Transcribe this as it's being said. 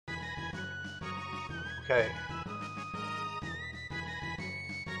Okay.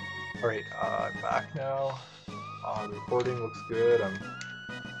 Alright, I'm back now. The recording looks good. I'm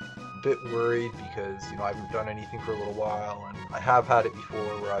a bit worried because, I haven't done anything for a little while, and I have had it before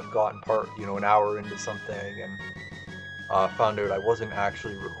where I've gotten an hour into something and found out I wasn't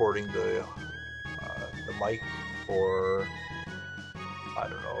actually recording the mic, or I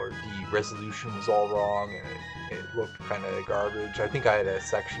don't know, or the resolution was all wrong and it looked kind of garbage. I think I had a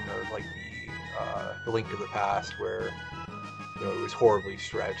section of like the Link to the Past where it was horribly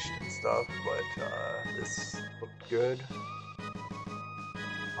stretched and stuff, but this looked good.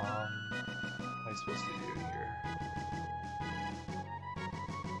 What am I supposed to do here?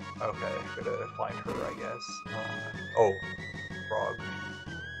 Okay, gotta find her, I guess. Oh, frog.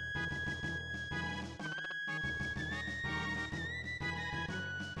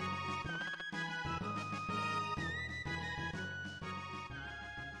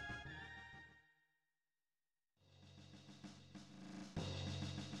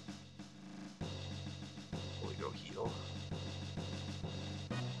 We go heal.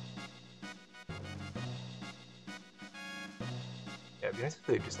 Yeah, it'd be nice if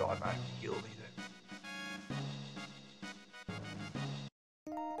they just automatically healed either.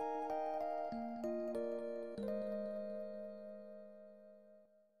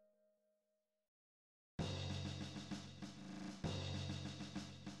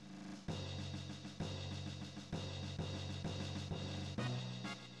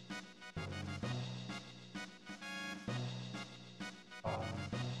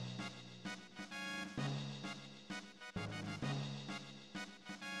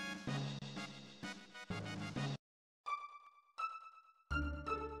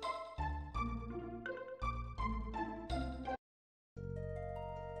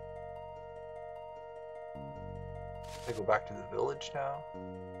 I go back to the village now.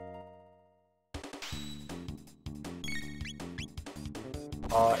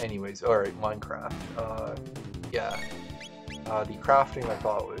 Anyways, alright, Minecraft. Yeah. The crafting I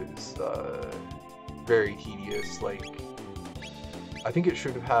thought was very tedious. Like, I think it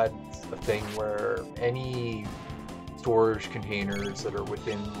should have had a thing where any storage containers that are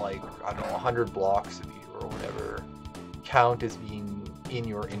within, like, I don't know, 100 blocks of you or whatever count as being in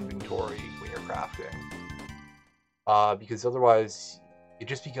your inventory when you're crafting. Because otherwise it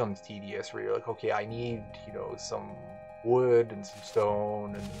just becomes tedious where you're like, okay, I need, some wood and some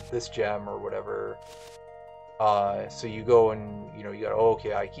stone and this gem or whatever. So you go and, you gotta, oh,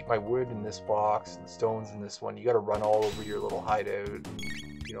 okay, I keep my wood in this box and the stones in this one. You gotta run all over your little hideout and,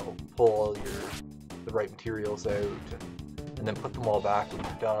 pull all the right materials out and then put them all back when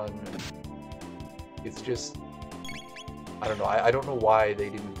you're done. And it's just, I don't know, I don't know why they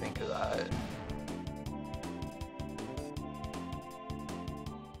didn't think of that.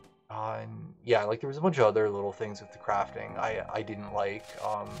 And yeah, like there was a bunch of other little things with the crafting I didn't like.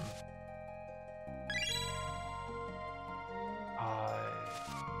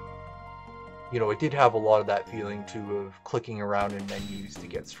 It did have a lot of that feeling too of clicking around in menus to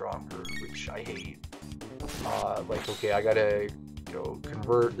get stronger, which I hate. Like, okay, I gotta,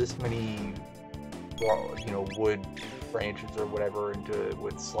 convert this many, wood branches or whatever into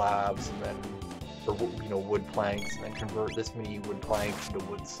wood slabs, and then, or, wood planks, and then convert this many wood planks into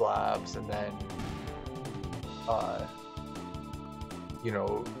wood slabs, and then,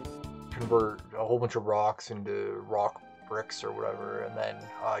 convert a whole bunch of rocks into rock bricks or whatever, and then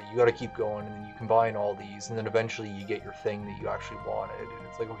you got to keep going, and then you combine all these, and then eventually you get your thing that you actually wanted. And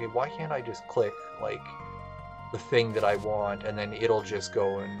it's like, okay, why can't I just click like the thing that I want, and then it'll just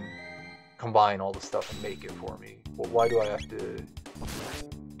go and combine all the stuff and make it for me? Well, why do I have to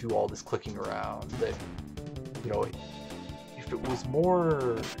do all this clicking around? That, if it was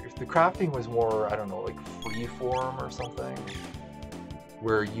more, if the crafting was more, I don't know, like free form or something,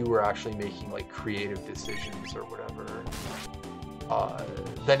 where you were actually making like creative decisions or whatever,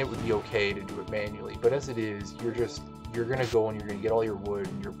 then it would be okay to do it manually. But as it is, you're gonna go and you're gonna get all your wood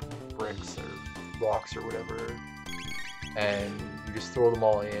and your bricks or rocks or whatever, and you just throw them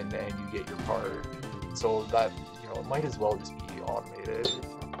all in and you get your part. So that, it might as well just be automated.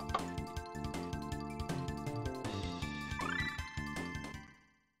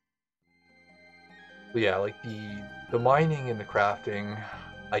 But yeah, like the mining and the crafting,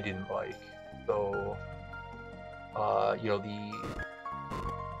 I didn't like. So,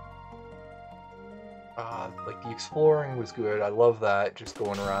 like the exploring was good. I love that, just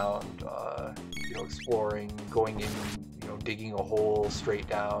going around, exploring, going in, digging a hole straight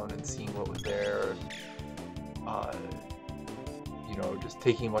down and seeing what was there. Just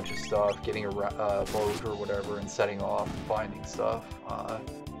taking a bunch of stuff, getting a boat or whatever, and setting off and finding stuff.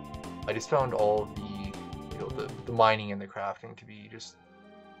 I just found all of the you know, the mining and the crafting to be just,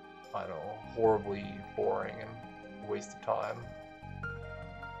 I don't know, horribly boring and a waste of time.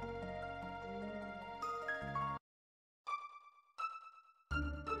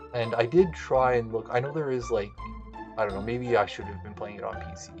 And I did try and look, I know there is like, I don't know, maybe I should have been playing it on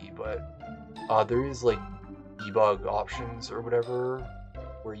PC, but there is like debug options or whatever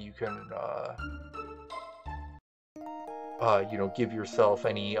where you can, you know, give yourself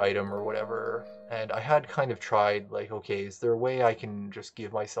any item or whatever. And I had kind of tried, like, okay, is there a way I can just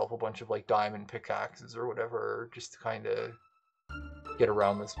give myself a bunch of like diamond pickaxes or whatever just to kind of get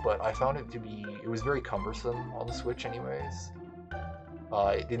around this? But I found it to be, it was very cumbersome on the Switch anyways.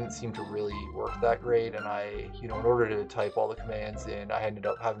 It didn't seem to really work that great, and I, you know, in order to type all the commands in, I ended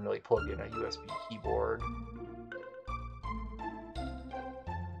up having to like plug in a USB keyboard.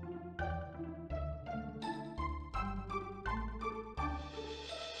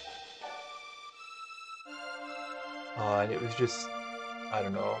 And it was just, I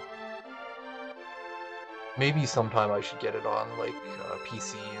don't know. Maybe sometime I should get it on like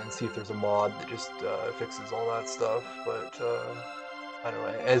PC and see if there's a mod that just fixes all that stuff. But I don't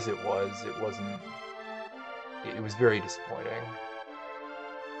know. As it wasn't. It was very disappointing.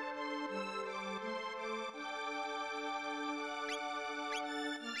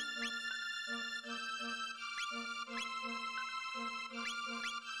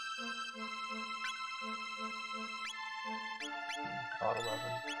 Not 11.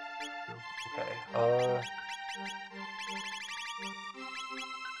 Okay.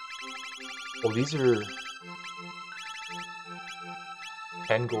 Well, these are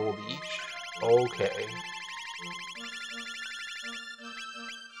 10 gold each. Okay.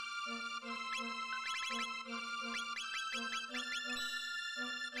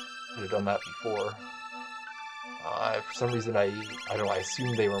 Should have done that before. For some reason, I don't know. I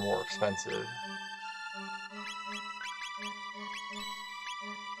assumed they were more expensive.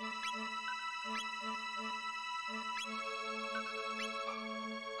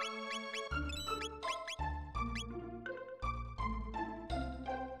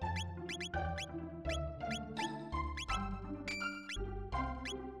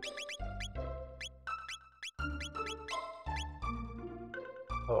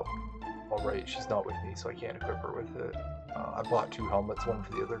 Oh, alright, she's not with me, so I can't equip her with it. I bought 2 helmets, one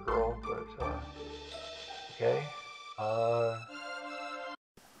for the other girl, but, okay. For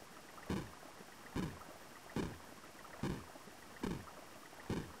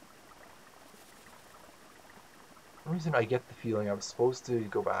some reason I get the feeling I was supposed to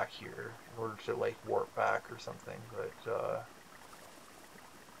go back here in order to, like, warp back or something, but,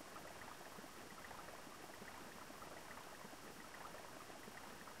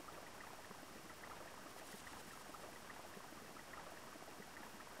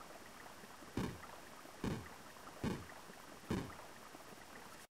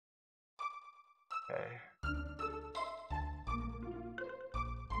 okay.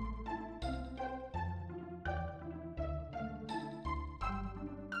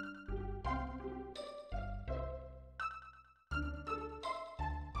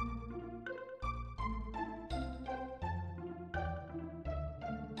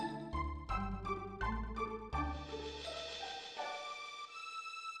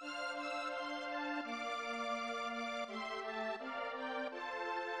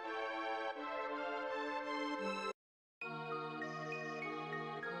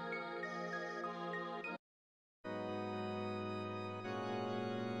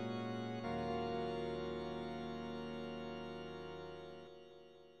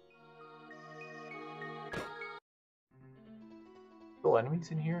 Still enemies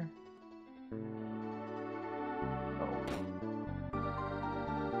in here?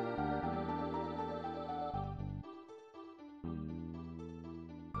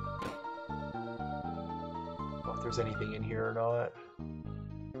 If there's anything in here or not.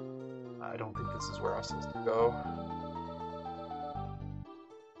 I don't think this is where I'm supposed to go.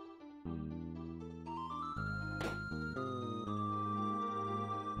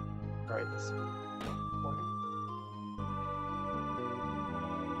 Alright, this point.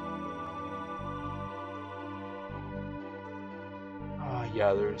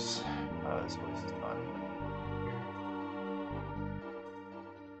 Yeah, there's this place is done.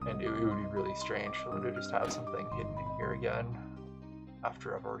 And it would be really strange for them to just have something hidden in here again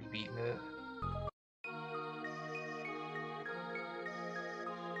after I've already beaten it.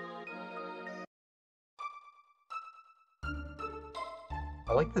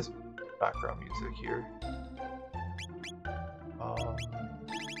 I like this background music here.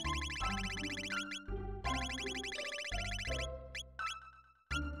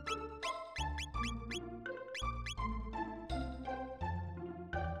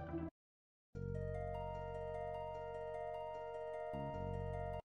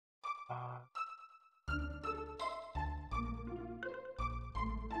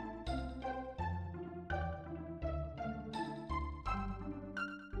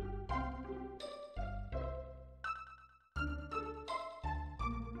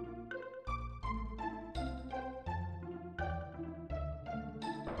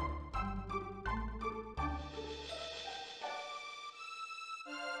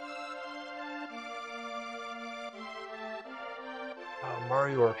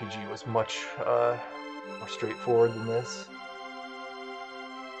 Mario RPG was much more straightforward than this.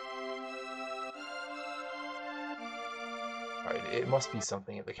 Alright, it must be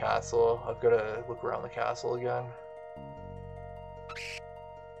something at the castle. I've got to look around the castle again.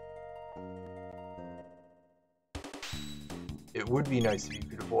 It would be nice if you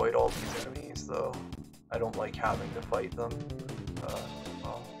could avoid all these enemies, though. I don't like having to fight them. Well.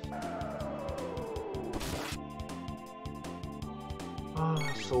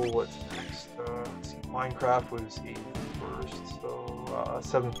 So what's next? Let's see, Minecraft was 81st, so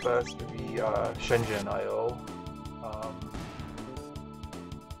 7th best would be Shenzhen.io.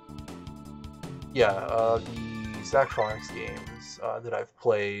 Yeah, the Zachtronics games that I've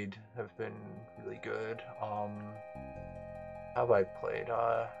played have been really good. Have I played?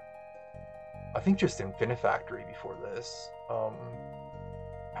 I think just Infinifactory before this. I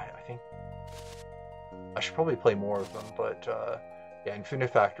think I should probably play more of them, but yeah,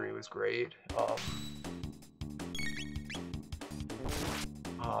 Infinifactory was great.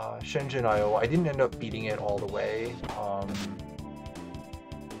 Shenzhen.io, I didn't end up beating it all the way.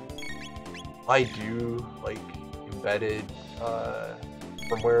 I do like embedded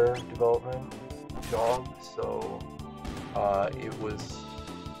firmware development job, so it was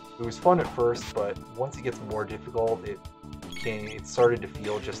fun at first, but once it gets more difficult, it started to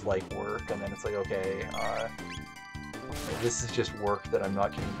feel just like work, and then it's like, okay, this is just work that I'm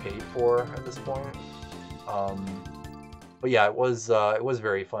not getting paid for at this point. But yeah, it was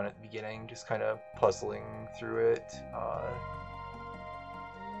very fun at the beginning, just kind of puzzling through it.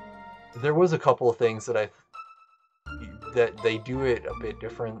 There was a couple of things that that they do it a bit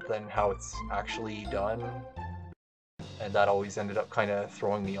different than how it's actually done, and that always ended up kind of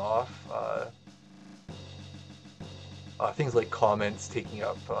throwing me off. Things like comments taking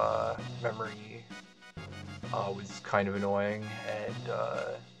up memory was kind of annoying, and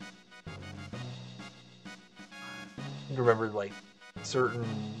I remember like certain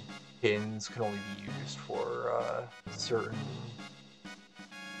pins can only be used for certain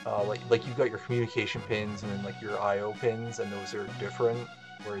like you've got your communication pins and then like your IO pins, and those are different.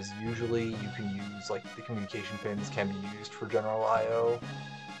 Whereas usually you can use, like, the communication pins can be used for general IO.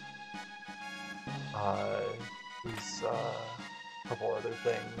 There's a couple other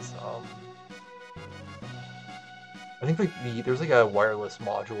things. I think like there's like a wireless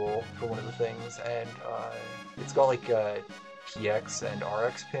module for one of the things, and it's got like TX and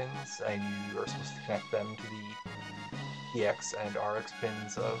RX pins, and you are supposed to connect them to the TX and RX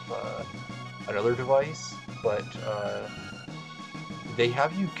pins of another device, but they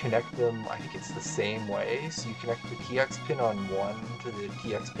have you connect them, I think it's the same way, so you connect the TX pin on one to the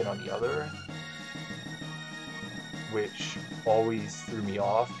TX pin on the other, which always threw me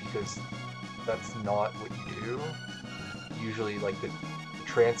off because that's not what you do. Usually, like, the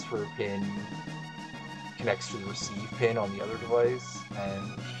transfer pin connects to the receive pin on the other device,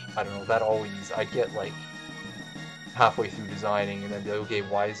 and I don't know, that always, I'd get like halfway through designing and then be like, okay,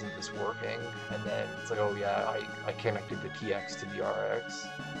 why isn't this working? And then it's like, oh yeah, I connected the TX to the RX.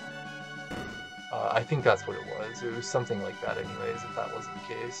 I think that's what it was. It was something like that anyways, if that wasn't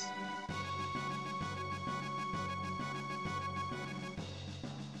the case.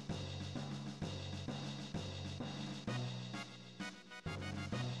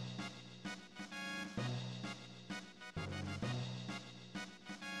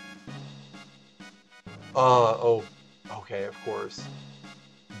 Oh, okay, of course.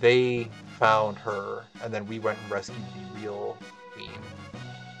 They found her, and then we went and rescued the real queen.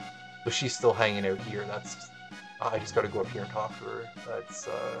 But she's still hanging out here. I just gotta go up here and talk to her.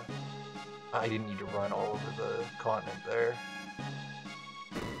 I didn't need to run all over the continent there.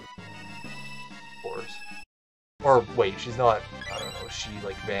 Of course. Or, wait, she's not, I don't know, she,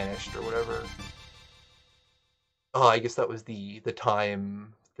 like, vanished or whatever. Oh, I guess that was the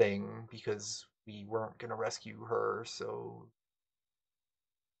time thing, because we weren't gonna rescue her, so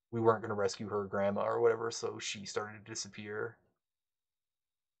we weren't gonna rescue her grandma or whatever, so she started to disappear.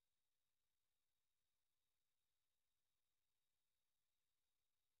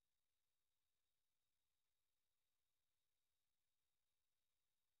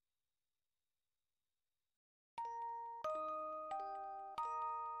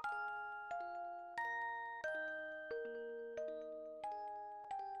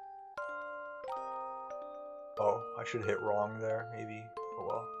 Oh, I should hit wrong there, maybe. Oh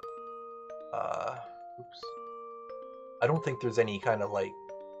well. Oops. I don't think there's any kind of, like,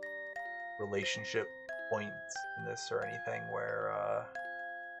 relationship points in this or anything where,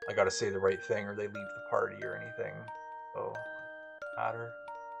 I gotta say the right thing or they leave the party or anything. So, matter.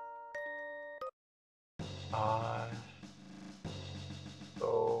 Uh,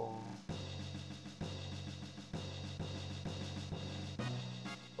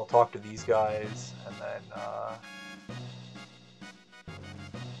 I'll talk to these guys, and then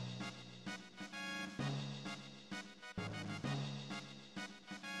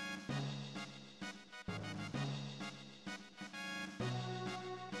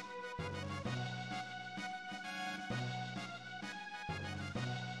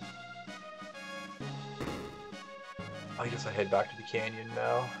I guess I head back to the canyon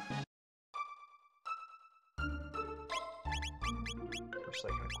now. First I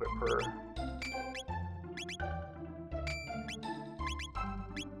can equip her.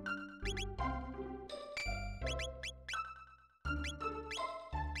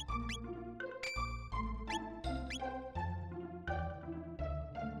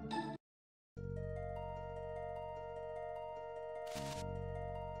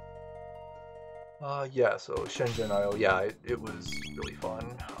 Yeah, so Shenzhen Isle, yeah, it was really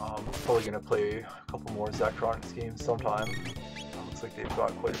fun. Probably gonna play a couple more Zachtronics games sometime. Looks like they've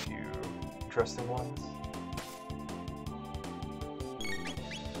got quite a few interesting ones.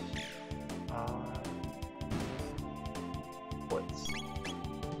 What's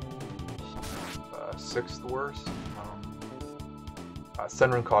sixth worst?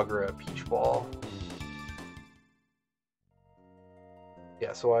 Senran Kagura Peach Ball.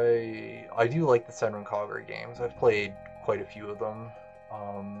 Yeah, so I do like the Senran Kagura games. I've played quite a few of them.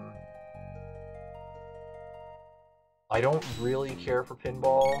 I don't really care for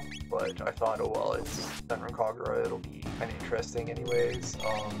pinball, but I thought, oh well, it's Senran Kagura, it'll be kind of interesting anyways.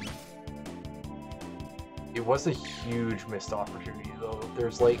 It was a huge missed opportunity though.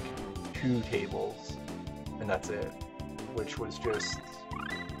 There's like 2 tables, and that's it, which was just...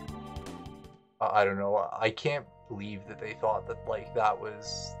 I don't know, I can't believe that they thought that like that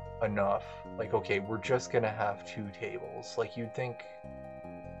was enough. Like, okay, we're just gonna have 2 tables. Like, you'd think,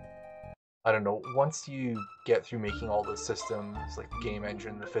 I don't know, once you get through making all the systems, like the game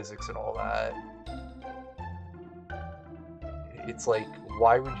engine, the physics and all that, it's like,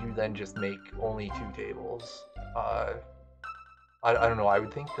 why would you then just make only 2 tables? I don't know, I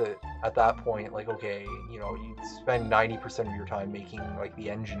would think that at that point, like, okay, you know, you'd spend 90% of your time making like the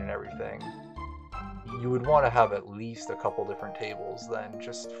engine and everything. You would want to have at least a couple different tables then,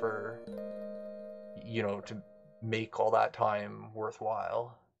 just for, you know, to make all that time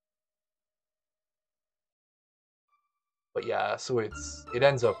worthwhile. But yeah, so it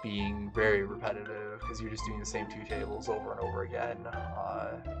ends up being very repetitive because you're just doing the same 2 tables over and over again.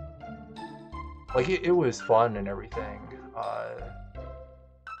 Like it was fun and everything,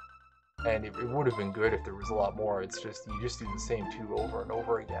 and it would have been good if there was a lot more. It's just you just do the same 2 over and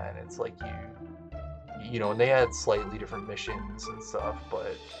over again. It's like you know, and they had slightly different missions and stuff,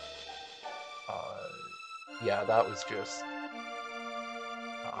 but yeah, that was just,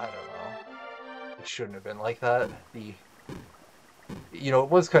 I don't know. It shouldn't have been like that. You know, it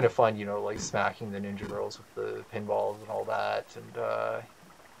was kind of fun, you know, like smacking the ninja girls with the pinballs and all that, and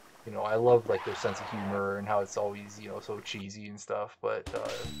you know, I love like their sense of humor and how it's always, you know, so cheesy and stuff, but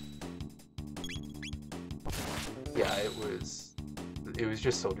yeah, it was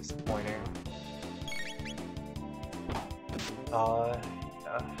just so disappointing. Yeah.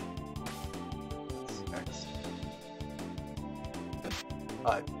 What's next?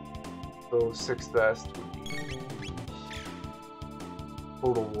 So 6th best would be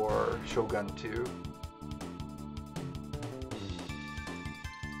Total War Shogun 2.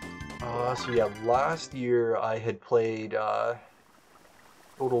 So yeah, last year I had played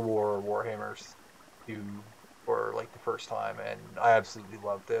Total War Warhammers 2 for like the first time, and I absolutely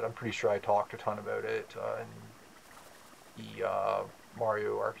loved it. I'm pretty sure I talked a ton about it in the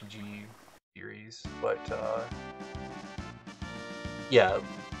Mario RPG series, but yeah,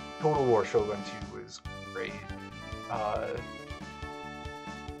 Total War Shogun 2 was great. Okay,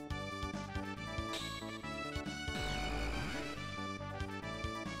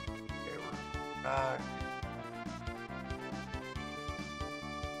 we're back.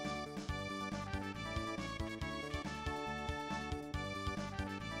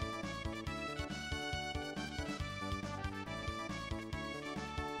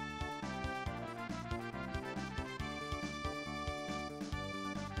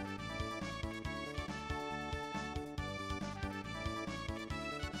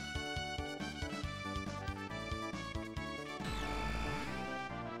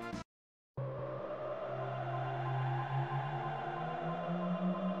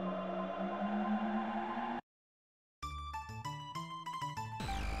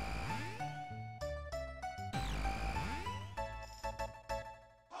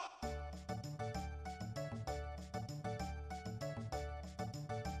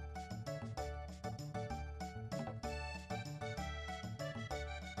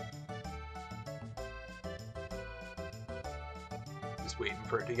 just waiting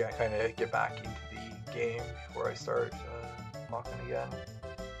for it to kind of get back into the game before I start talking again.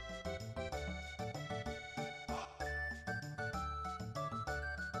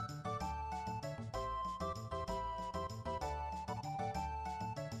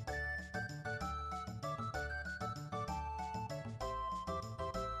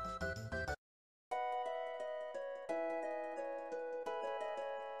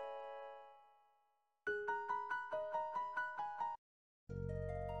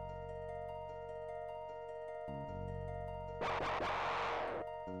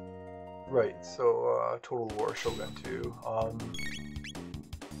 Right, so Total War Shogun 2.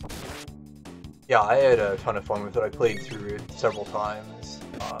 Yeah, I had a ton of fun with it. I played through it several times.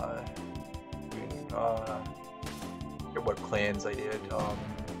 What clans I did.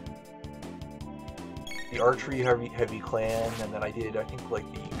 The archery heavy clan, and then I did, I think, like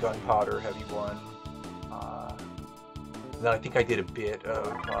the gunpowder heavy one. And then I think I did a bit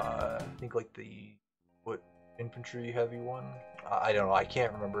of, I think, like the infantry heavy one. I don't know. I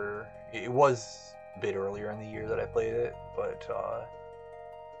can't remember. It was a bit earlier in the year that I played it, but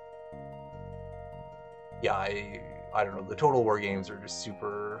yeah, I don't know. The Total War games are just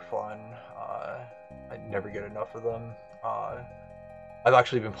super fun. I never get enough of them. I've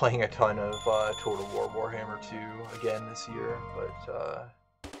actually been playing a ton of Total War Warhammer 2 again this year, but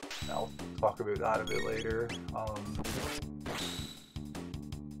I'll talk about that a bit later.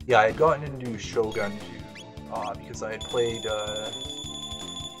 Yeah, I had gotten into Shogun 2 because I had played, I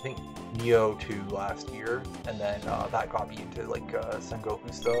think, Neo 2 last year, and then that got me into like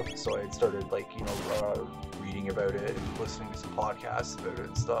Sengoku stuff. So I had started like reading about it, and listening to some podcasts about it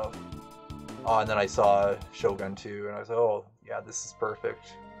and stuff. And then I saw Shogun 2, and I was like, oh yeah, this is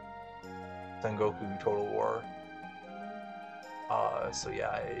perfect. Sengoku Total War. So yeah,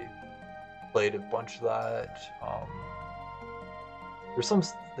 I played a bunch of that.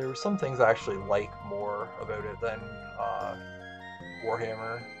 There were some things I actually like more about it than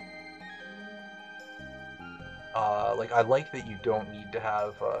Warhammer. Like, I like that you don't need to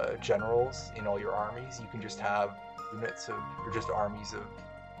have generals in all your armies. You can just have units of, or just armies of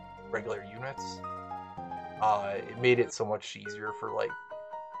regular units. It made it so much easier for like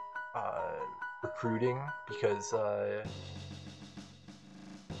recruiting because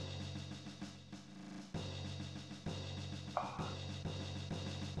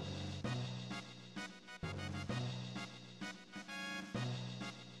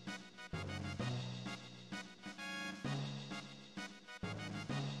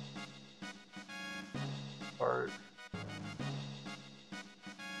part.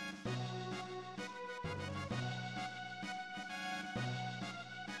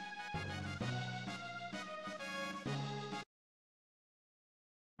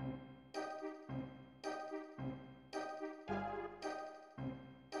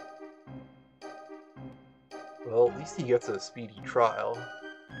 Well, at least he gets a speedy trial.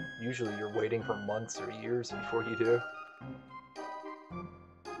 Usually you're waiting for months or years before you do.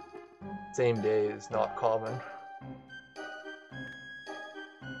 Same day is not common.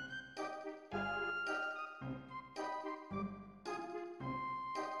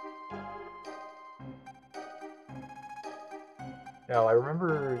 Now, I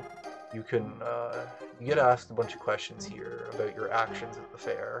remember you can, you get asked a bunch of questions here about your actions at the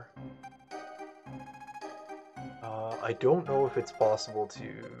fair. I don't know if it's possible to,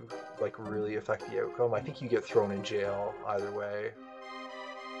 like, really affect the outcome. I think you get thrown in jail either way.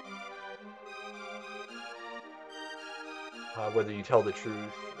 Whether you tell the truth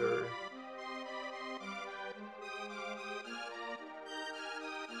or...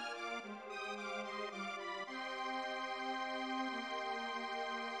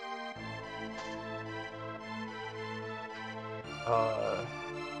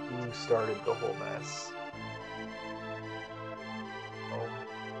 who started the whole mess? Oh,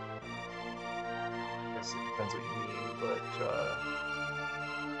 I guess it depends what you mean, but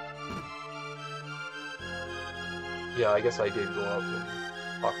yeah, I guess I did go up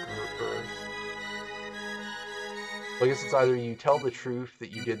and talk to her first. Well, I guess it's either you tell the truth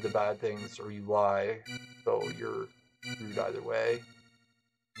that you did the bad things, or you lie, so you're screwed either way.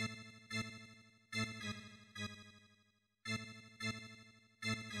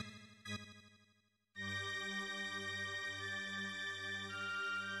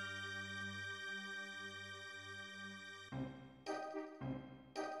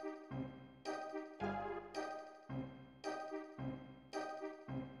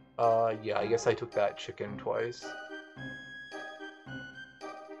 Yeah, I guess I took that chicken twice.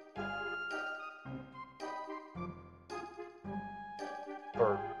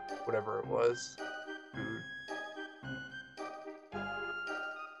 Or whatever it was. Food.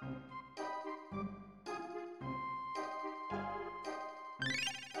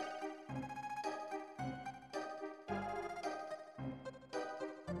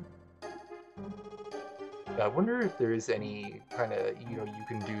 I wonder if there is any kind of, you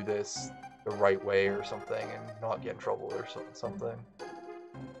can do this the right way or something and not get in trouble or something.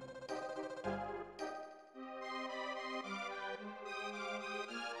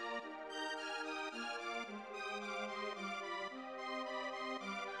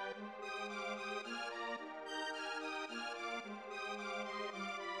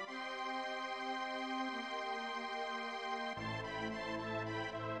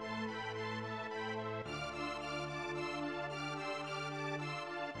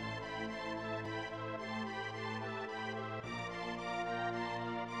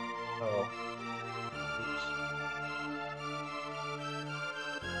 Oh, oops.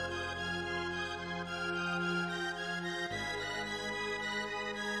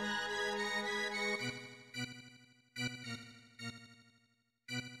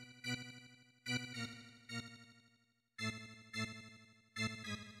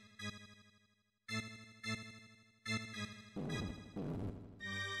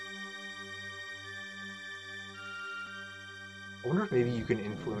 I wonder if maybe you can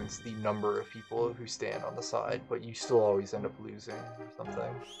influence the number of people who stand on the side, but you still always end up losing or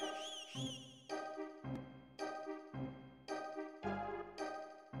something.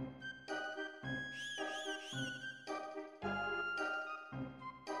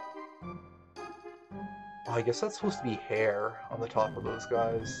 Oh, I guess that's supposed to be hair on the top of those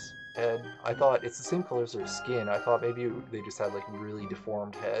guys. And I thought it's the same color as their skin. I thought maybe they just had like really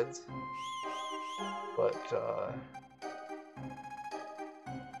deformed heads. But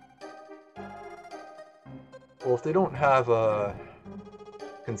well, if they don't have a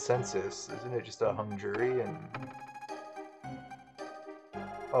consensus, isn't it just a hung jury? And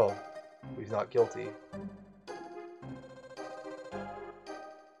oh, he's not guilty.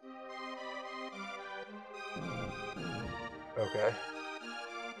 Okay,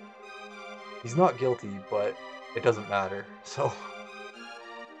 he's not guilty, but it doesn't matter. So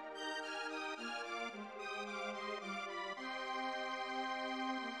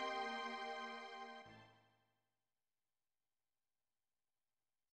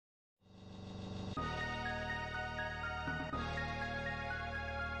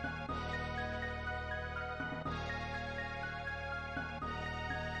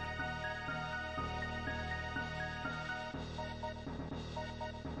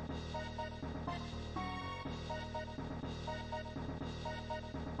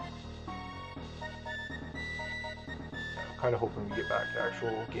I'm kind of hoping we get back to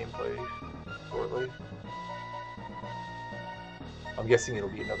actual gameplay shortly. I'm guessing it'll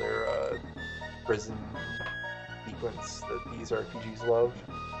be another prison sequence that these RPGs love.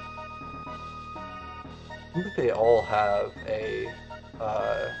 I think that they all have a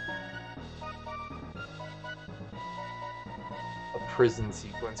prison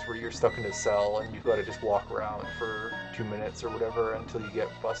sequence where you're stuck in a cell and you've got to just walk around for 2 minutes or whatever until you get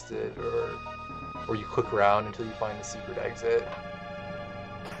busted, or you click around until you find the secret exit.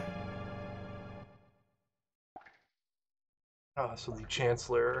 So the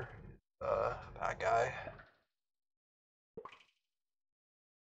Chancellor, bad guy.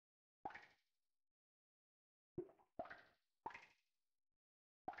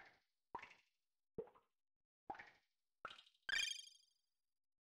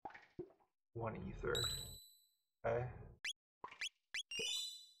 One ether. Okay.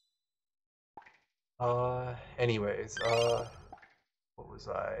 Anyways, what was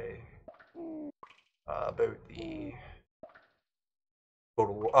I? About the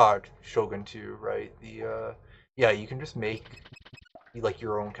Total Shogun 2, right? Yeah, you can just make like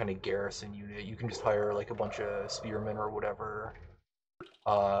your own kind of garrison unit. You can just hire like a bunch of spearmen or whatever.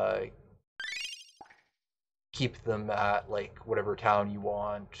 Uh, Keep them at like whatever town you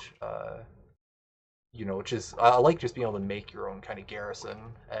want. Which is I like just being able to make your own kind of garrison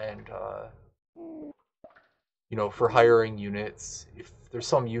and for hiring units, if there's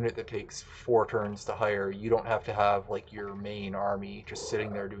some unit that takes 4 turns to hire, you don't have to have like your main army just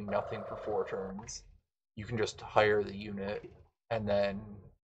sitting there doing nothing for 4 turns. You can just hire the unit and then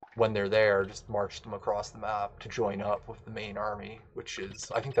when they're there, just march them across the map to join up with the main army, which is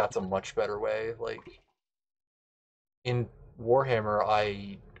I think that's a much better way. Like in Warhammer,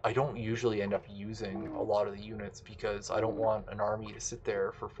 I don't usually end up using a lot of the units because I don't want an army to sit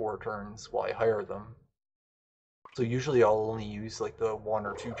there for 4 turns while I hire them. So usually I'll only use like the 1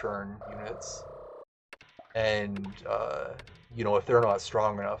 or 2 turn units, and if they're not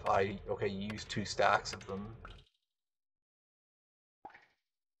strong enough, I use 2 stacks of them.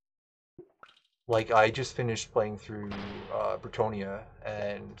 Like I just finished playing through Bretonia,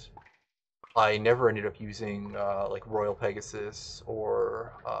 and I never ended up using like Royal Pegasus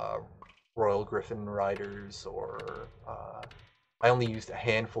or Royal Griffin Riders, or I only used a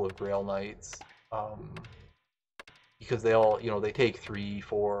handful of Grail Knights, because they all, they take 3,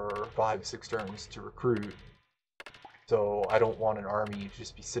 4, 5, 6 turns to recruit. So I don't want an army to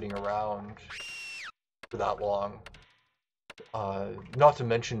just be sitting around for that long. Not to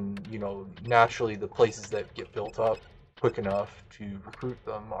mention, naturally the places that get built up quick enough to recruit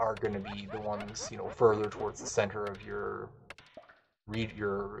them are going to be the ones, further towards the center of your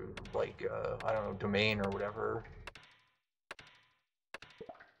like, I don't know, domain or whatever.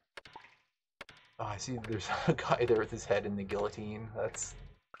 Oh, I see there's a guy there with his head in the guillotine. That's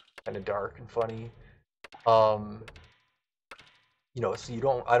kind of dark and funny. So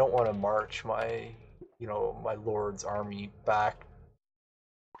I don't want to march my, my lord's army back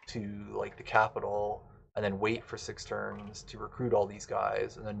to, like, the capital and then wait for 6 turns to recruit all these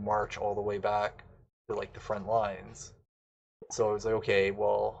guys and then march all the way back to, like, the front lines. So I was like, okay,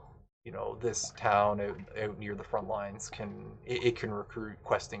 well, this town out near the front lines can recruit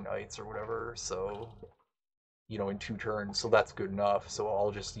questing knights or whatever, so, in 2 turns, so that's good enough, so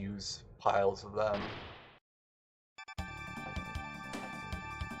I'll just use piles of them.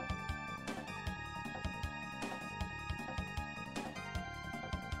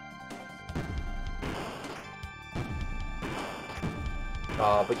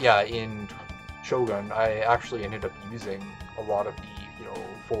 But yeah, in Shogun, I actually ended up using a lot of the,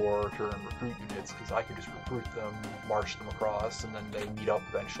 4-turn recruit units, because I could just recruit them, march them across, and then they meet up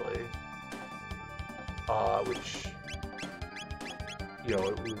eventually. Which, it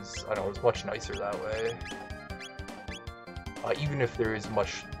was, I don't know, it was much nicer that way. Even if there is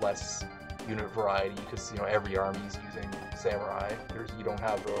much less unit variety, because, every army is using samurai. You don't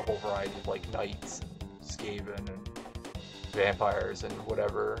have the whole variety of, like, knights, and Skaven, and vampires, and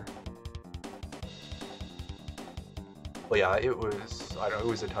whatever. But yeah, it was, I don't know, it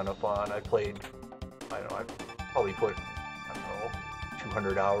was a ton of fun. I played, I don't know, I probably put, I don't know,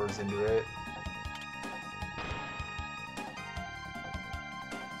 200 hours into it.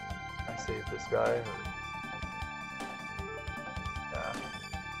 Can I save this guy? Or... yeah.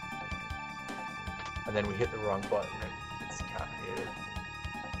 And then we hit the wrong button and it's decapitated.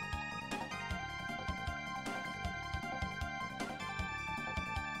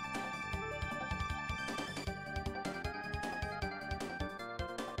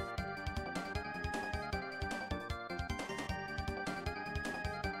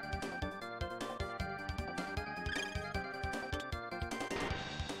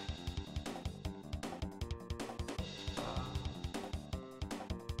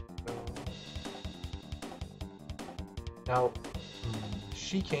 Now,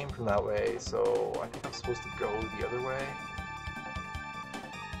 she came from that way, so I think I'm supposed to go the other way.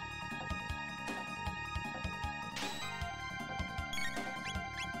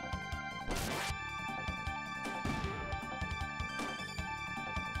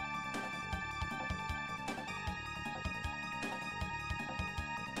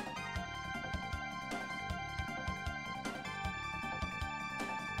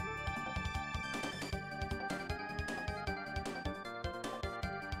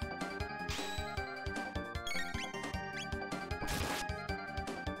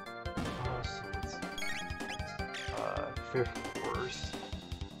 Fifth worst.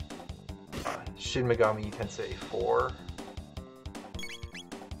 Shin Megami Tensei 4.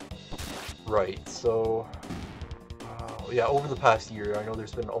 Right, so yeah, over the past year, I know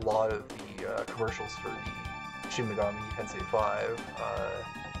there's been a lot of the commercials for the Shin Megami Tensei 5.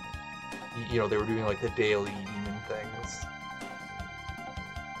 They were doing like the daily demon things,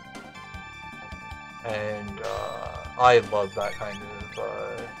 and I love that kind of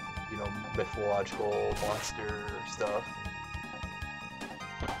mythological monster stuff.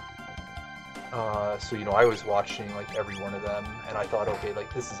 So I was watching like every one of them, and I thought, okay,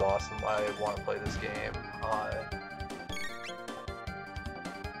 like this is awesome. I want to play this game.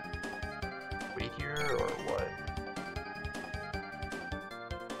 Wait here or what?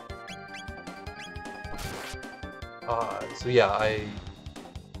 So yeah,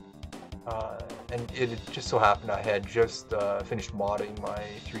 and it just so happened I had just finished modding my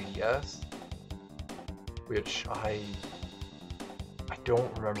 3DS, which I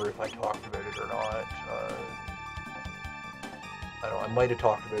don't remember if I talked about it or not. I don't know, I might have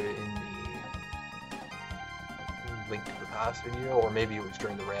talked about it in the Link to the Past video, or maybe it was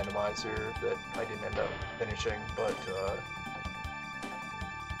during the randomizer that I didn't end up finishing, but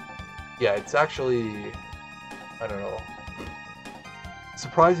yeah, it's actually, I don't know,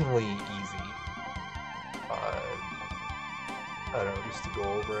 surprisingly easy. I don't know, just to go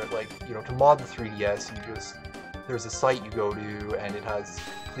over it, like, to mod the 3DS, you just there's a site you go to, and it has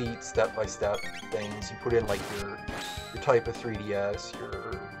complete step-by-step things. You put in like your type of 3DS,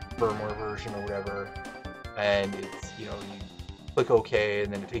 your firmware version or whatever, and it's, you click OK,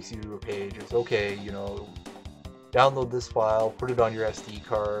 and then it takes you to a page. It's okay, download this file, put it on your SD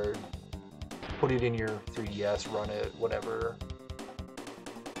card, put it in your 3DS, run it, whatever.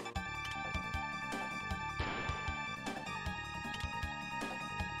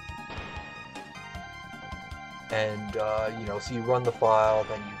 And, so you run the file,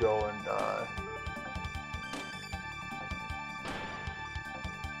 then you go and, I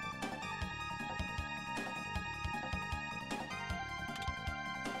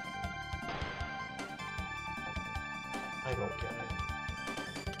don't get it.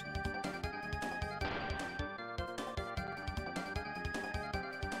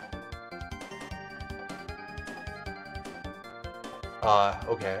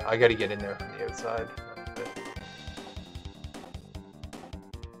 Okay, I gotta get in there from the outside.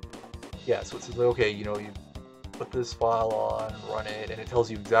 Yeah, so it says, like, okay, you put this file on, run it, and it tells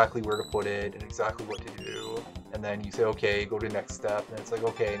you exactly where to put it and exactly what to do. And then you say, okay, go to next step, and it's like,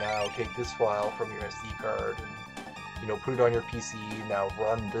 okay, now take this file from your SD card and, put it on your PC, now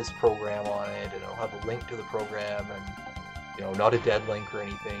run this program on it, and it'll have a link to the program, and, not a dead link or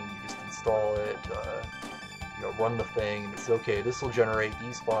anything, you just install it, run the thing, and it's okay, this will generate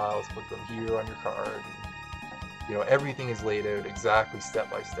these files, put them here on your card. Everything is laid out exactly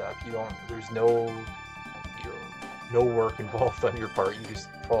step by step. There's no, no work involved on your part. You just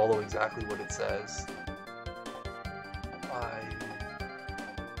follow exactly what it says.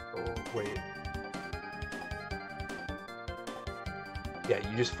 Oh, wait. Yeah,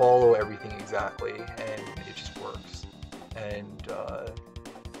 you just follow everything exactly, and it just works. And,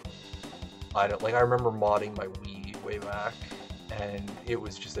 I remember modding my Wii way back, and it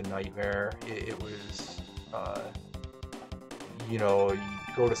was just a nightmare. It was, you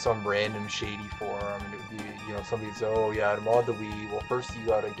go to some random shady forum, and it would be, somebody says, oh yeah, to mod the Wii, well first you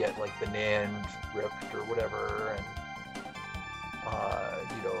gotta get like the NAND ripped or whatever, and,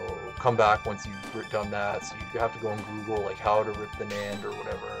 come back once you've done that, so you have to go and Google like how to rip the NAND or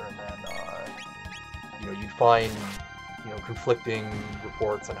whatever, and then, you'd find, conflicting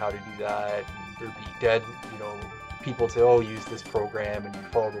reports on how to do that, and there'd be dead, people say, oh, use this program, and you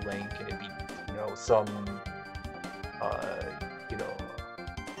follow the link, and it'd be, some,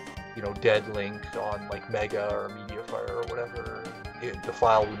 dead link on like Mega or MediaFire or whatever. The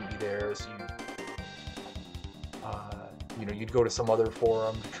file wouldn't be there, so you'd go to some other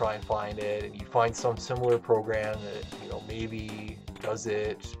forum to try and find it, and you'd find some similar program that, maybe does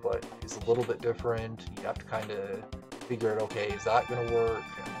it, but is a little bit different. You'd have to kind of figure out, okay, is that going to work?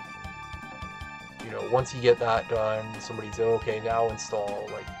 And, once you get that done, somebody says, okay, now install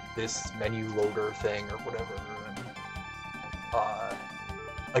like this menu loader thing or whatever, and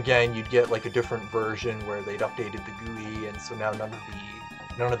again, you'd get like a different version where they'd updated the GUI, and so now none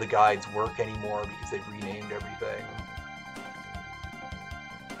of the guides work anymore because they've renamed everything.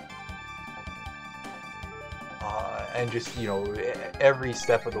 And just, every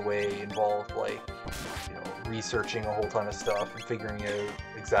step of the way involved like, researching a whole ton of stuff and figuring out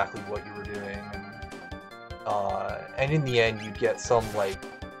exactly what you were doing, and in the end you'd get some like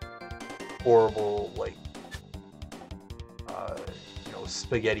horrible like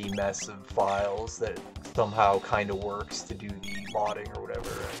spaghetti mess of files that somehow kind of works to do the modding or whatever.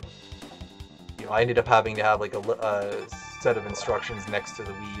 And, I ended up having to have like a set of instructions next to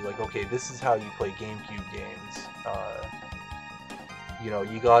the Wii, like, okay, this is how you play GameCube games.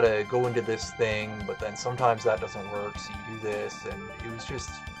 You gotta go into this thing, but then sometimes that doesn't work, so you do this, and it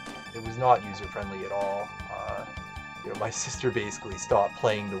was not user-friendly at all. My sister basically stopped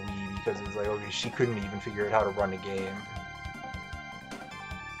playing the Wii because it was like, okay, she couldn't even figure out how to run a game.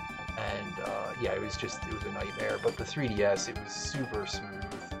 And, yeah, it was a nightmare. But the 3DS, it was super smooth.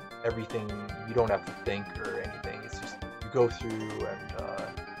 Everything, you don't have to think or anything. It's just, you go through and,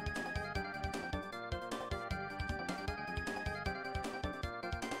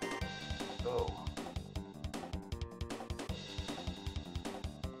 go.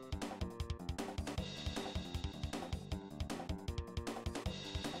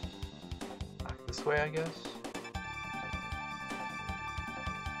 Back this way, I guess?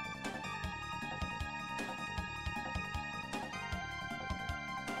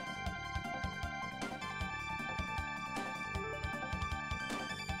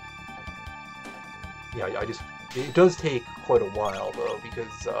 Yeah, it does take quite a while though, because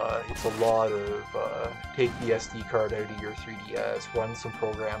it's a lot of take the SD card out of your 3DS, run some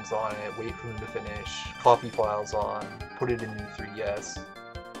programs on it, wait for them to finish, copy files on, put it in the 3DS,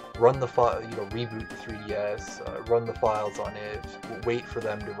 run the file, you know, reboot the 3DS, run the files on it, wait for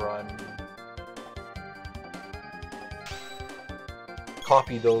them to run,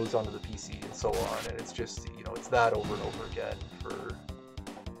 copy those onto the PC, and so on. And it's just, you know, it's that over and over again for,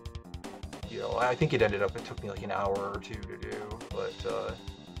 you know, I think it took me like an hour or two to do, but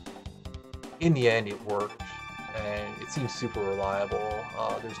in the end it worked, and it seems super reliable.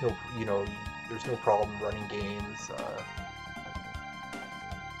 There's no, you know, there's no problem running games.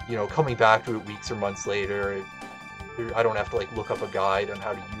 You know, coming back to it weeks or months later, I don't have to like look up a guide on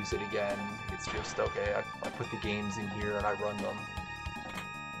how to use it again. It's just, okay, I put the games in here and I run them.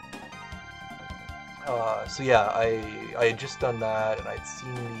 So yeah, I had just done that, and I'd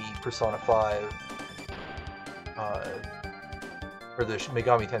seen the Persona 5, or the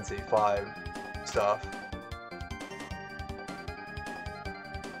Megami Tensei 5 stuff.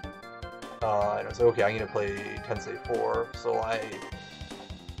 And I was like, okay, I'm gonna play Tensei 4. So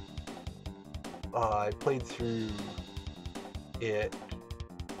I played through it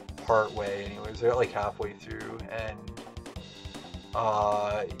part way, anyways. I got like halfway through, and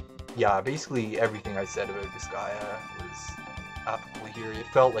yeah, basically everything I said about Disgaea was applicable here. It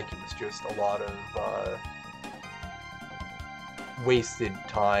felt like it was just a lot of wasted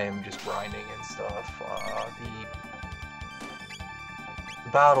time just grinding and stuff.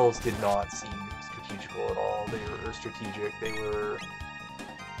 The battles did not seem strategical at all. They were strategic. They were,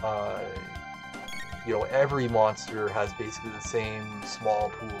 you know, every monster has basically the same small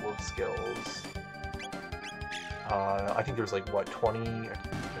pool of skills. I think there's like, what, 20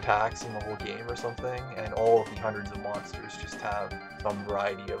 attacks in the whole game or something, and all of the hundreds of monsters just have some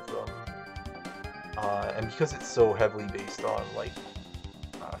variety of them. And because it's so heavily based on, like,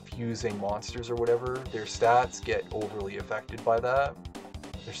 fusing monsters or whatever, their stats get overly affected by that.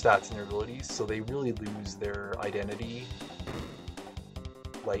 Their stats and their abilities, so they really lose their identity.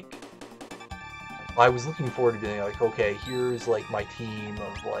 Like, I was looking forward to being like, okay, here's like my team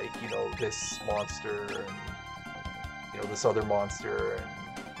of, like, you know, this monster and, you know, this other monster, and,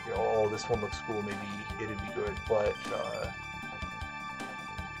 you know, oh, this one looks cool, maybe it'd be good, but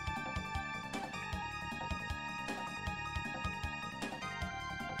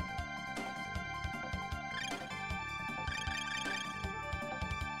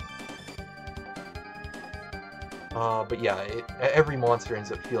yeah, every monster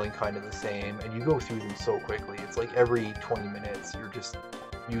ends up feeling kind of the same, and you go through them so quickly. It's like every 20 minutes you're just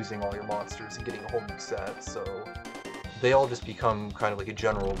using all your monsters and getting a whole new set, so they all just become kind of like a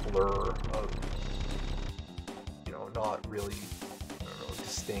general blur of, you know, not really, I don't know,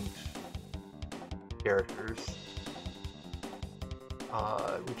 distinct characters.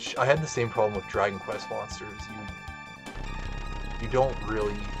 Which I had the same problem with Dragon Quest monsters. You don't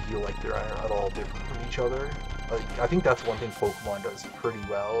really feel like they're at all different from each other. Like, I think that's one thing Pokemon does pretty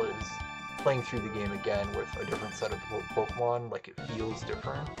well, is playing through the game again with a different set of Pokemon. Like, it feels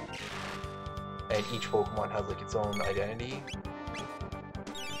different, and each Pokemon has like its own identity.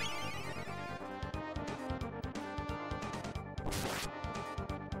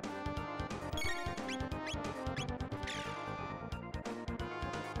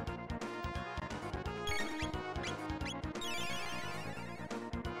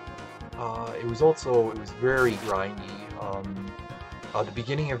 It was very grindy. The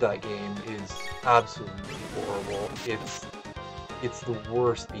beginning of that game is absolutely horrible. It's the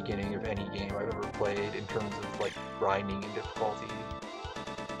worst beginning of any game I've ever played in terms of like grinding and difficulty.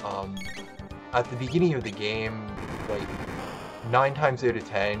 At the beginning of the game, like 9 times out of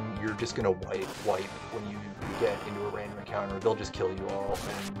 10, you're just gonna wipe when you get into a random encounter. They'll just kill you all,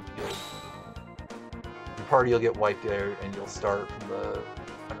 and your party will get wiped out, and you'll start from the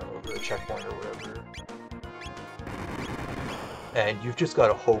checkpoint or whatever. And you've just got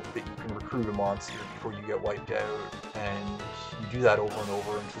to hope that you can recruit a monster before you get wiped out, and you do that over and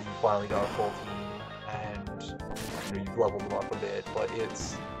over until you finally got a full team, and you know, you've leveled them up a bit, but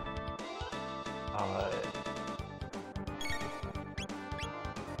it's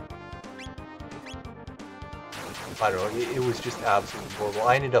I don't know, it was just absolutely horrible.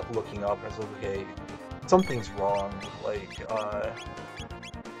 I ended up looking up and I was like, okay, something's wrong, like,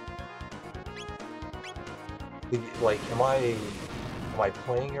 am I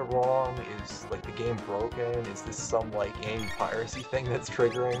playing it wrong? Is, like, the game broken? Is this some, like, anti-piracy thing that's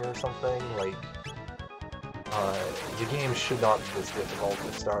triggering or something? Like, the game should not be this difficult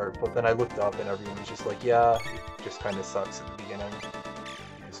to start, but then I looked up and everyone was just like, yeah, it just kind of sucks at the beginning.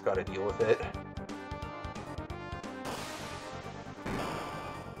 You just gotta deal with it.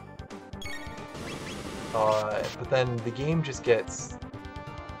 But then the game just gets...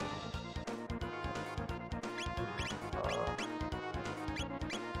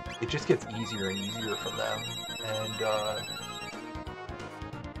 just gets easier and easier from them.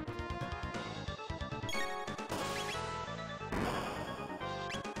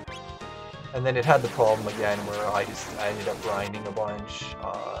 And then it had the problem again where I ended up grinding a bunch.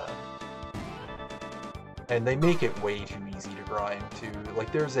 And they make it way too easy to grind too.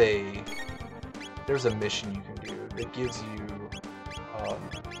 Like there's a mission you can do that gives you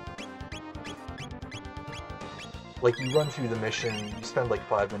like you run through the mission, you spend like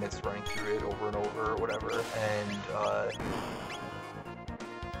 5 minutes running through it over and over or whatever, and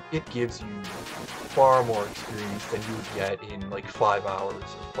it gives you far more experience than you would get in like 5 hours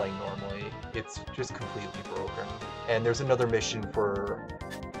of playing normally. It's just completely broken. And there's another mission for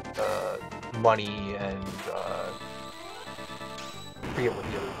money and I forget what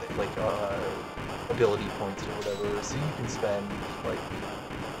the other thing, like ability points or whatever. So you can spend like,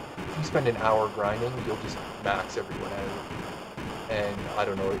 if you spend an hour grinding, you'll just max everyone out. And I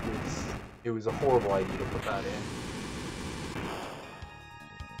don't know, it was a horrible idea to put that in.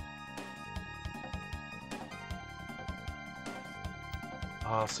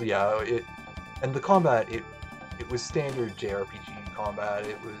 So yeah, and the combat, it was standard JRPG combat.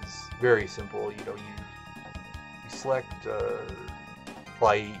 It was very simple. You know, you select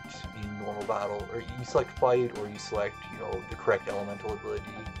fight in normal battle, or you select fight, or you select, you know, the correct elemental ability.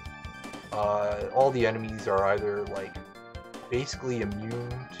 All the enemies are either like basically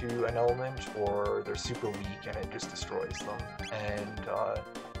immune to an element, or they're super weak and it just destroys them. And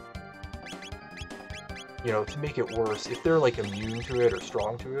you know, to make it worse, if they're like immune to it or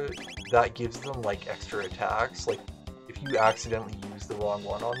strong to it, that gives them like extra attacks. Like if you accidentally use the wrong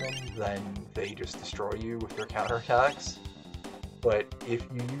one on them, then they just destroy you with their counterattacks. But if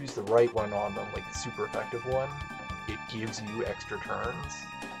you use the right one on them, like the super effective one, it gives you extra turns.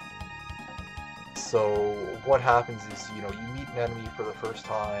 So what happens is, you know, you meet an enemy for the first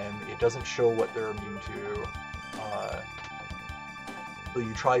time, it doesn't show what they're immune to, so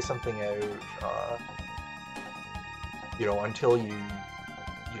you try something out, you know, until you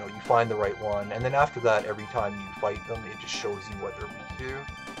find the right one, and then after that, every time you fight them, it just shows you what they're weak to,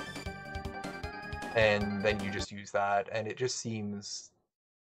 and then you just use that, and it just seems,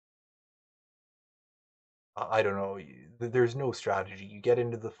 I don't know, there's no strategy. You get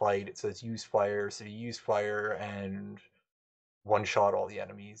into the fight, it says use fire, so you use fire and one-shot all the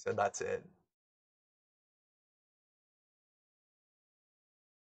enemies, and that's it.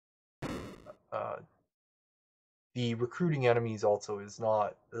 Uh, the recruiting enemies also is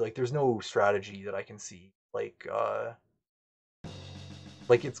not, like, there's no strategy that I can see. Like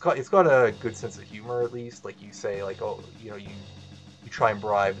it's got a good sense of humor at least. Like you say, like, oh, you know, you try and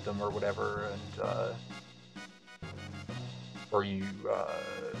bribe them or whatever, and or you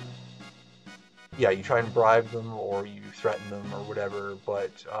yeah, you try and bribe them or you threaten them or whatever,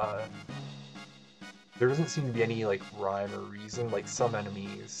 but there doesn't seem to be any like rhyme or reason. Like some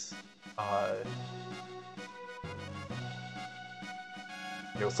enemies,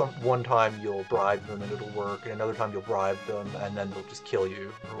 you know, one time you'll bribe them and it'll work, and another time you'll bribe them and then they'll just kill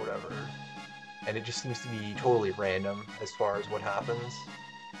you or whatever. And it just seems to be totally random as far as what happens.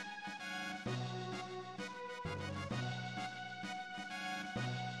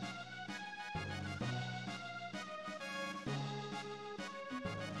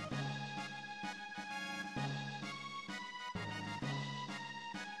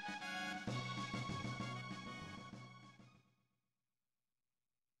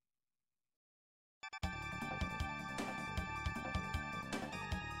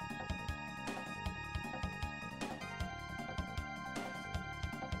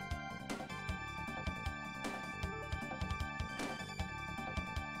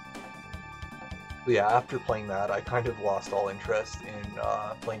 But yeah, after playing that, I kind of lost all interest in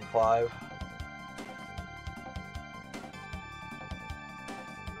playing 5.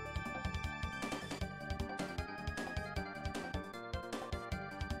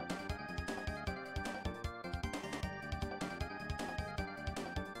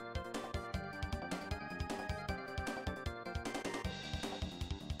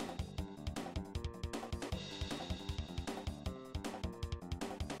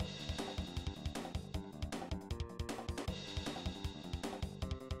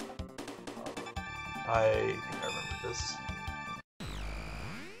 I think I remember this.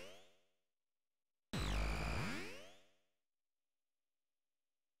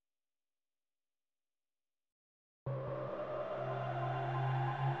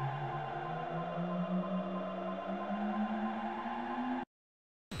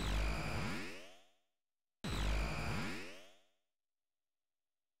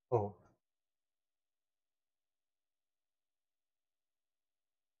 Oh,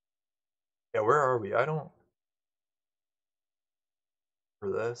 Yeah, where are we? I don't for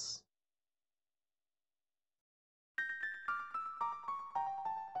this.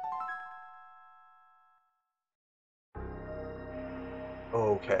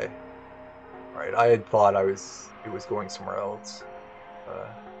 Okay. Alright, I had thought it was going somewhere else. Uh,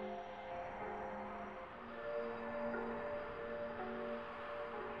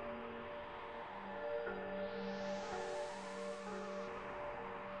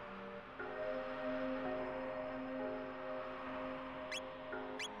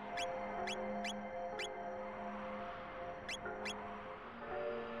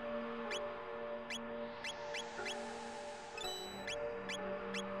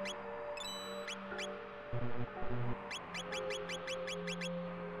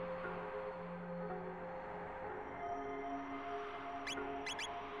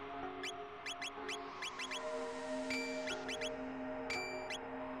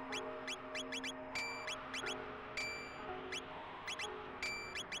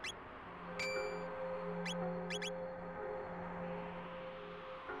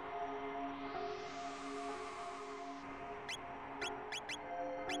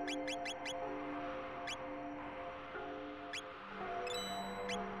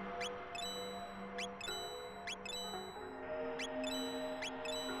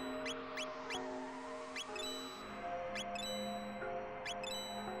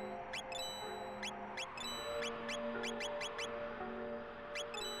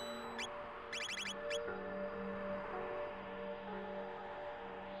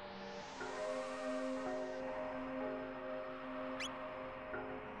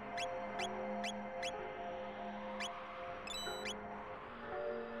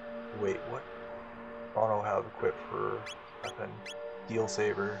 wait, what? Chrono have equipped for weapon. Steel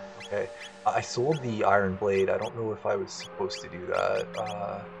Saber. Okay. I sold the Iron Blade. I don't know if I was supposed to do that,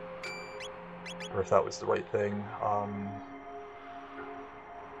 or if that was the right thing.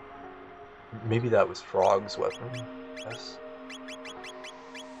 Maybe that was Frog's weapon. Yes.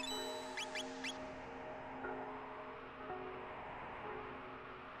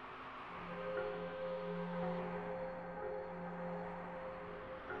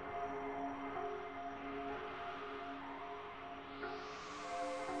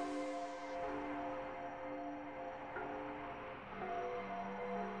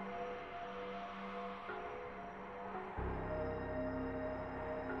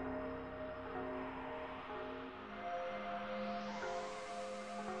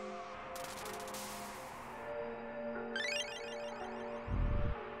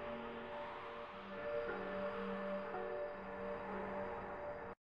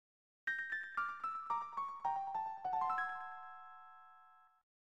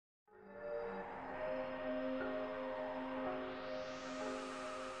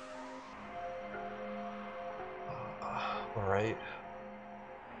 All right.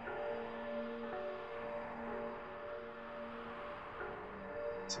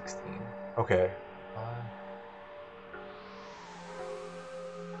 16. Okay.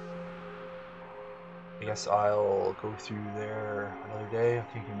 I guess I'll go through there another day. I'm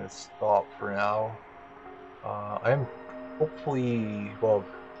thinking to stop for now. I am hopefully, well,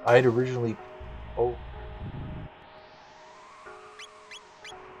 I had originally, oh,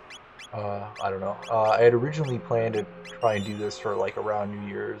 I don't know. I had originally planned to try and do this for like around New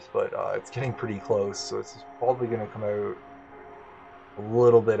Year's, but it's getting pretty close, so it's probably going to come out a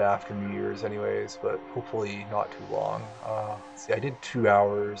little bit after New Year's anyways, but hopefully not too long. Let's see, I did 2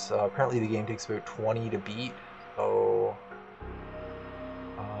 hours. Apparently the game takes about 20 to beat, so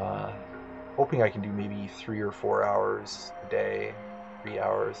uh, hoping I can do maybe 3 or 4 hours a day, 3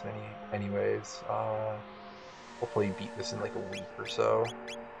 hours anyways. Hopefully beat this in like a week or so.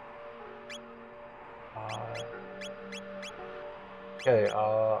 Uh, okay,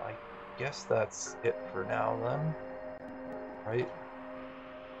 I guess that's it for now then, right?